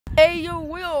Hey yo,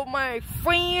 Will, my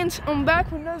friends, I'm back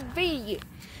with another video.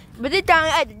 But this time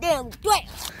at the Danville Trail.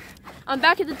 I'm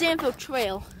back at the Danville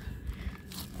Trail.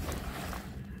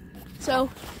 So,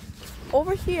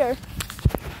 over here,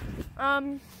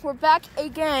 we're back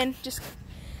again.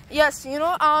 Yes, you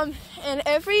know, and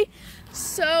every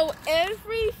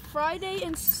Friday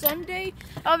and Sunday,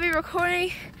 I'll be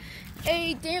recording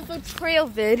a Danville Trail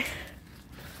vid.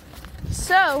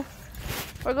 So,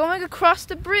 we're going across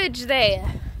the bridge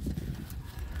there.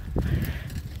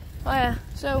 Oh yeah,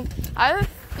 so I have a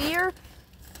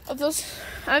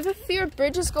fear of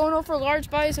bridges going over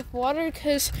large bodies of water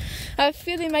because I have a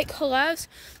fear they might collapse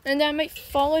and then I might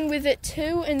fall in with it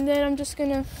too, and then I'm just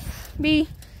gonna be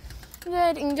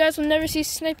dead and you guys will never see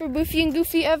Sniper Boofy and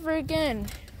Goofy ever again.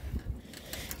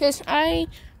 Because I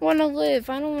wanna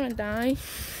live, I don't wanna die.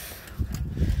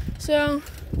 So,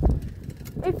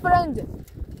 hey friend.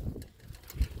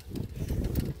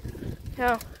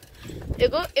 Now,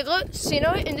 it looks, you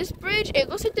know, in this bridge, it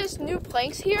looks like there's new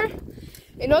planks here.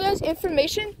 You know, guys,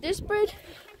 information, this bridge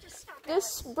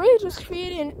was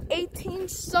created in 18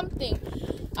 something.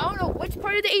 I don't know which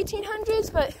part of the 1800s,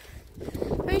 but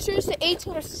I'm pretty sure it's the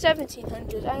 18 or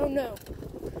 1700s. I don't know.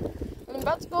 I'm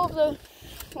about to go over the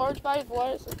large body of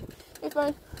water, so hey,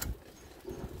 fine.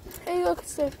 Hey, look,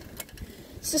 it's a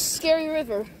scary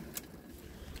river.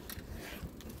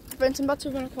 Friends, I'm about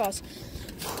to run across.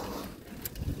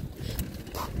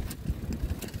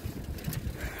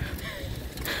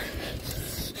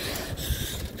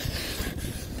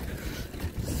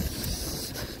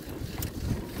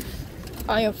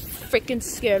 I am freaking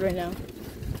scared right now.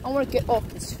 I want to get off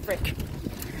this frick.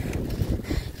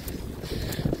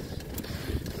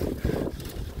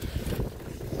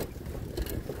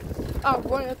 I'm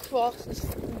running across this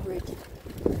bridge.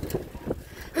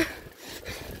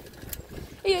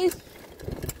 Hey guys,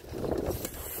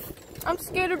 I'm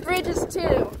scared of bridges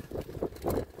too.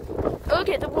 Look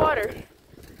at the water.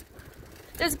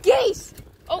 There's geese!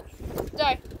 Oh,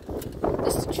 sorry.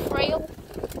 This is a trail.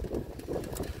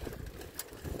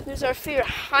 There's our favorite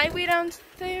highway down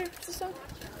there.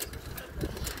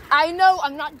 I know,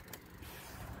 I'm not.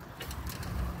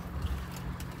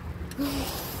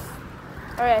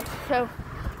 Alright, so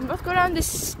I'm about to go down this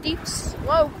steep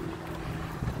slope.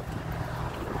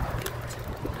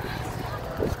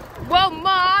 Well, Mom,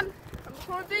 I'm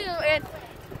recording a video and.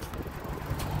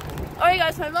 Alright,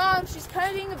 guys, my mom, she's kind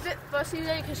of being a bit fussy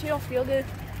today because she don't feel good.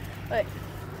 But.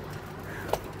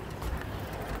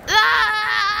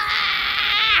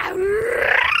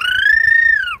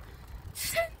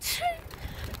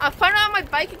 I'm finally on my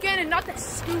bike again and not that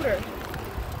scooter.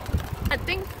 I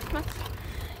think.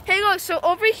 Hey guys, so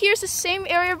over here is the same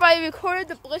area where I recorded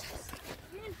the blister.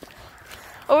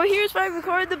 Over here is where I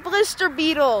recorded the blister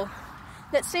beetle.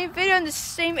 That same video in the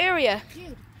same area.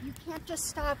 Dude, you can't just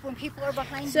stop when people are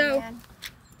behind you, man.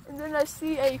 And then I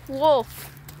see a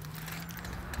wolf.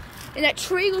 And that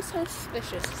tree looks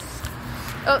suspicious.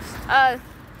 Oh, I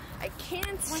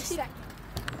can't see. 1 second.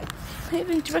 I can't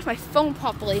even direct my phone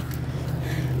properly.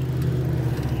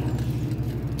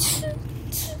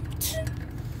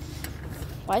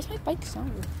 Why is my bike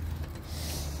sounding?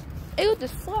 Hey, look,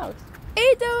 there's flowers.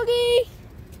 Hey, doggy!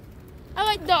 I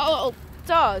like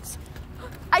dogs.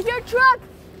 I hear a truck!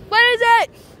 What is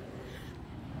it?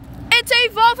 It's a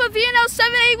Volvo VNL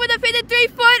 78 with a fitted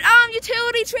 3-foot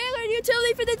utility trailer.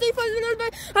 Utility fitted 3-foot.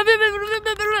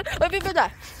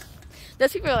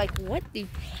 Those people are like, what the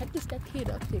heck is that kid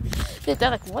up to?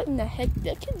 They're like, what in the heck?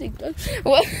 That kid's like,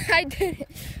 well, I did it.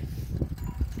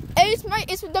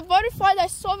 It's the butterfly that I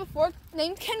saw before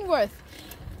named Kenworth.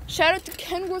 Shout out to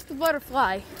Kenworth the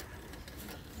butterfly.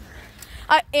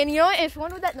 And you know what? If you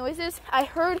wonder what that noise is, I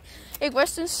heard a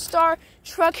Western Star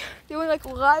truck doing like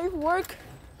live work,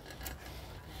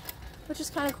 which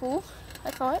is kind of cool, I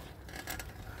thought.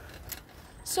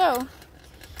 So,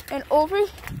 and over,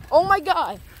 oh my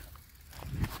God.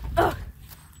 Ugh.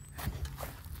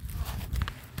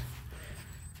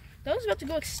 That was about to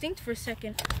go extinct for a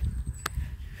second.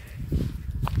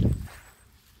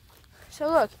 So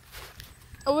look,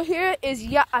 over here is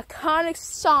iconic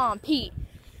song, Pete.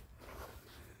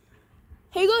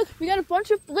 Hey look, we got a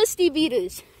bunch of blisty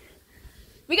beaters.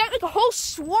 We got like a whole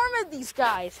swarm of these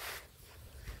guys.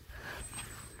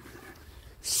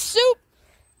 Soup.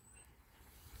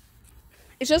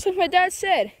 It's just like my dad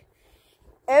said.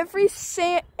 Every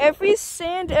sand, every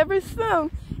stone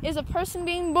is a person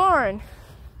being born.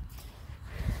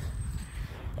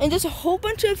 And there's a whole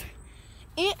bunch of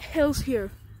ant hills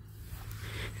here.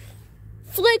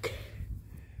 Flick.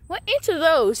 What ants are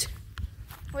those?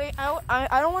 Wait,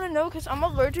 I don't want to know because I'm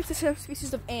allergic to some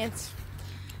species of ants.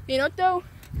 You know what though?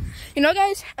 You know,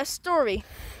 guys, a story.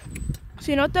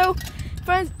 So you know what though,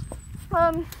 friends,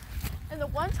 and the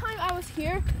one time I was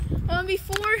here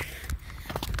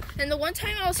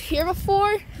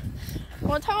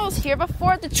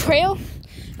before at the trail,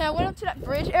 and I went up to that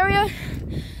bridge area.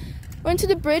 Went to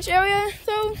the bridge area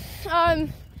though.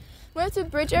 Went to the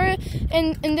bridge area,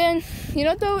 and then you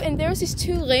know though, and there was these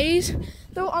two ladies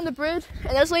though on the bridge,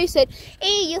 and those ladies said,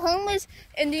 "Hey, you homeless?"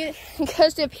 And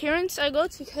because the appearance I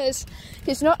looked, because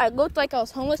you know I looked like I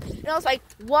was homeless, and I was like,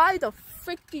 "Why the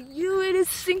frick do you idiots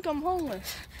think I'm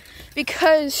homeless?"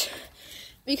 Because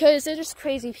they're just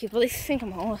crazy people. They think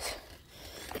I'm homeless,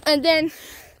 and then.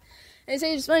 And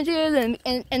they just wanted to,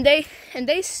 and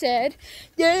they said,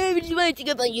 "Yeah, we just wanted to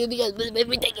go on you because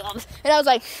everything else." And I was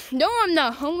like, "No, I'm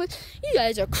not homeless. You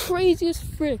guys are crazy as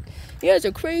frick. You guys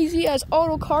are crazy as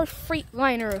auto car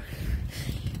Freightliner."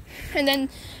 And then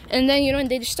you know, and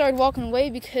they just started walking away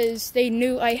because they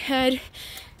knew I had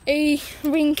a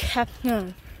ring cap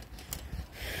on.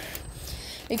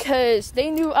 Because they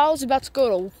knew I was about to go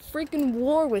to freaking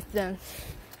war with them.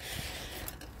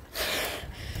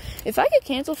 If I get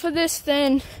canceled for this,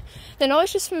 then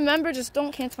always just remember, just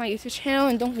don't cancel my YouTube channel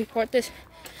and don't report this.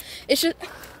 It's just...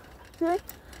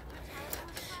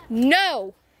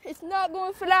 No! It's not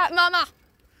going for that, mama!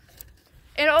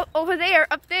 And over there,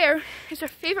 up there, is our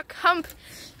favorite comp,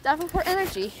 Danville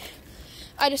Energy.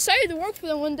 I decided to work for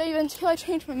them one day until I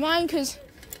changed my mind, because...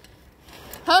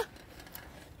 Huh?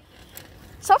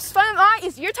 Stop spinning my eye.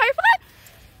 Is your tire flat?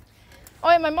 Oh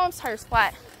yeah, my mom's tire's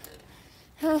flat.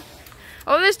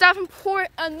 Oh, this Davenport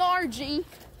Energy.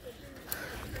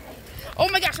 Oh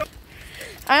my gosh.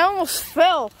 I almost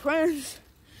fell, friends.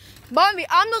 Bobby,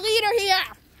 I'm the leader here.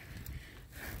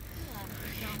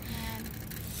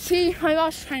 See, my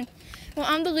gosh, friend. Well,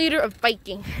 I'm the leader of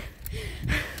biking.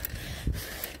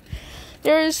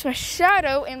 There's my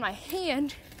shadow in my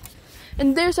hand.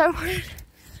 And there's our friend.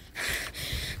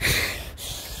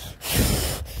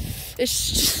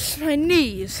 It's just my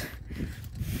knees.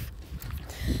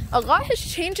 A lot has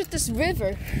changed at this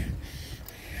river.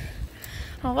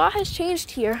 A lot has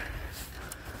changed here.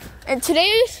 And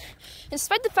today,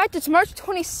 despite the fact it's March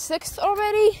 26th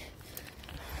already,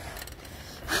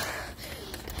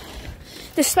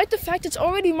 despite the fact it's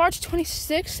already March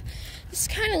 26th, it's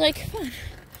kind of like fun.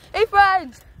 Hey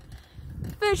friends,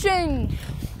 fishing.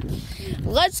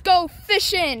 Let's go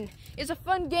fishing. It's a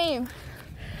fun game.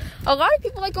 A lot of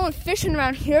people like going fishing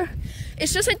around here.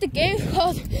 It's just like the game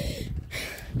called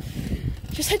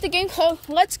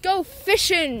Let's Go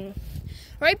Fishing.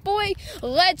 Right, boy?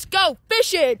 Let's go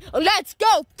fishing. Let's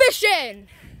go fishing.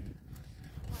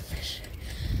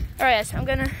 All right, so I'm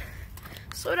gonna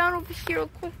slow down over here real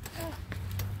quick.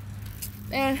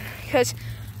 And because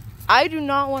I do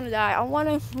not want to die. I want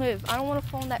to live. I don't want to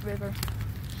fall in that river.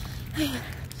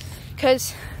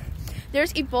 Because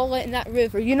there's Ebola in that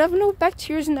river. You never know what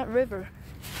bacteria's in that river.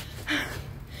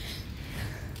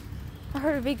 I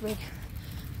heard a big rig.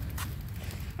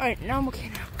 Alright, now I'm okay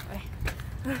now.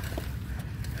 Bye.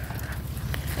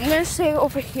 I'm gonna stay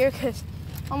over here because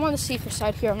I'm on the safer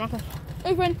side here. I'm not gonna.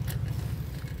 Hey friend.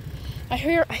 I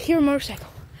hear a motorcycle.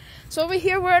 So over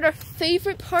here we're at our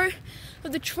favorite part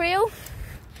of the trail.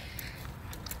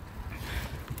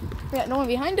 We got no one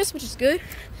behind us, which is good.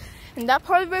 And that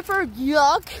part of the river,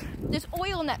 yuck. There's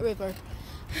oil in that river.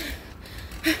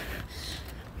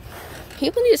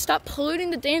 People need to stop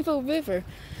polluting the Danville River.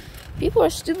 People are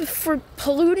stupid for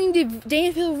polluting the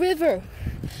Danville River.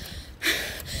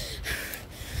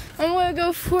 I'm gonna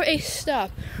go for a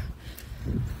stop.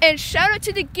 And shout out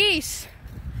to the geese.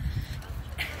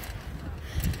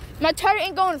 My tire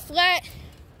ain't going flat.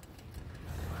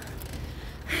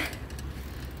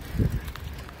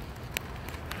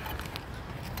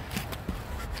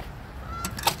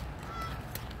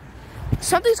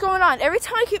 Something's going on. Every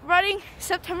time I keep running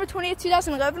September 20th,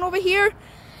 2011 over here,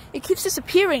 it keeps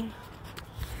disappearing.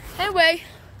 Anyway,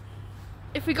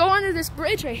 if we go under this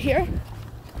bridge right here,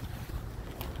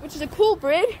 which is a cool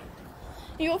bridge,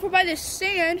 you go over by this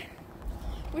sand,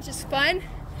 which is fun,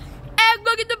 and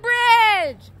look at the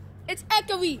bridge! It's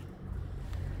echoey.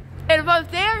 And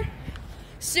above there,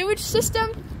 sewage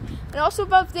system, and also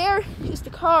above there is the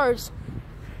cars.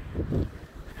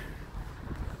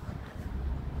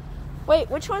 Wait,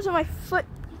 which ones are my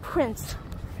footprints?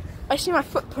 I see my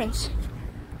footprints.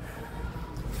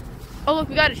 Oh look,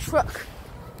 we got a truck.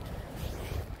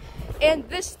 And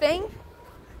this thing,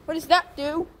 what does that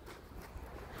do?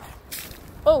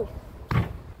 Oh.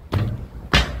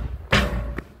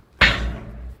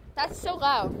 That's so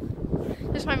loud.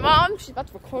 There's my mom, she's about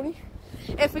to record me.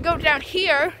 And if we go down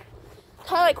here,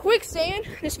 kind of like quicksand,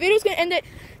 this video's gonna end at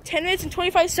 10 minutes and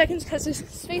 25 seconds because there's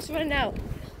space running out.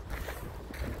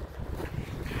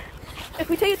 If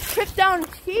we take a trip down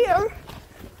here,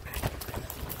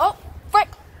 oh, frick!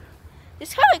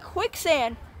 It's kind of like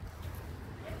quicksand.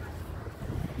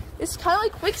 It's kind of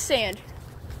like quicksand.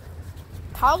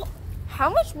 How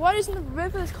much water is in the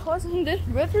river is causing this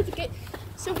river to get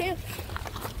so damn...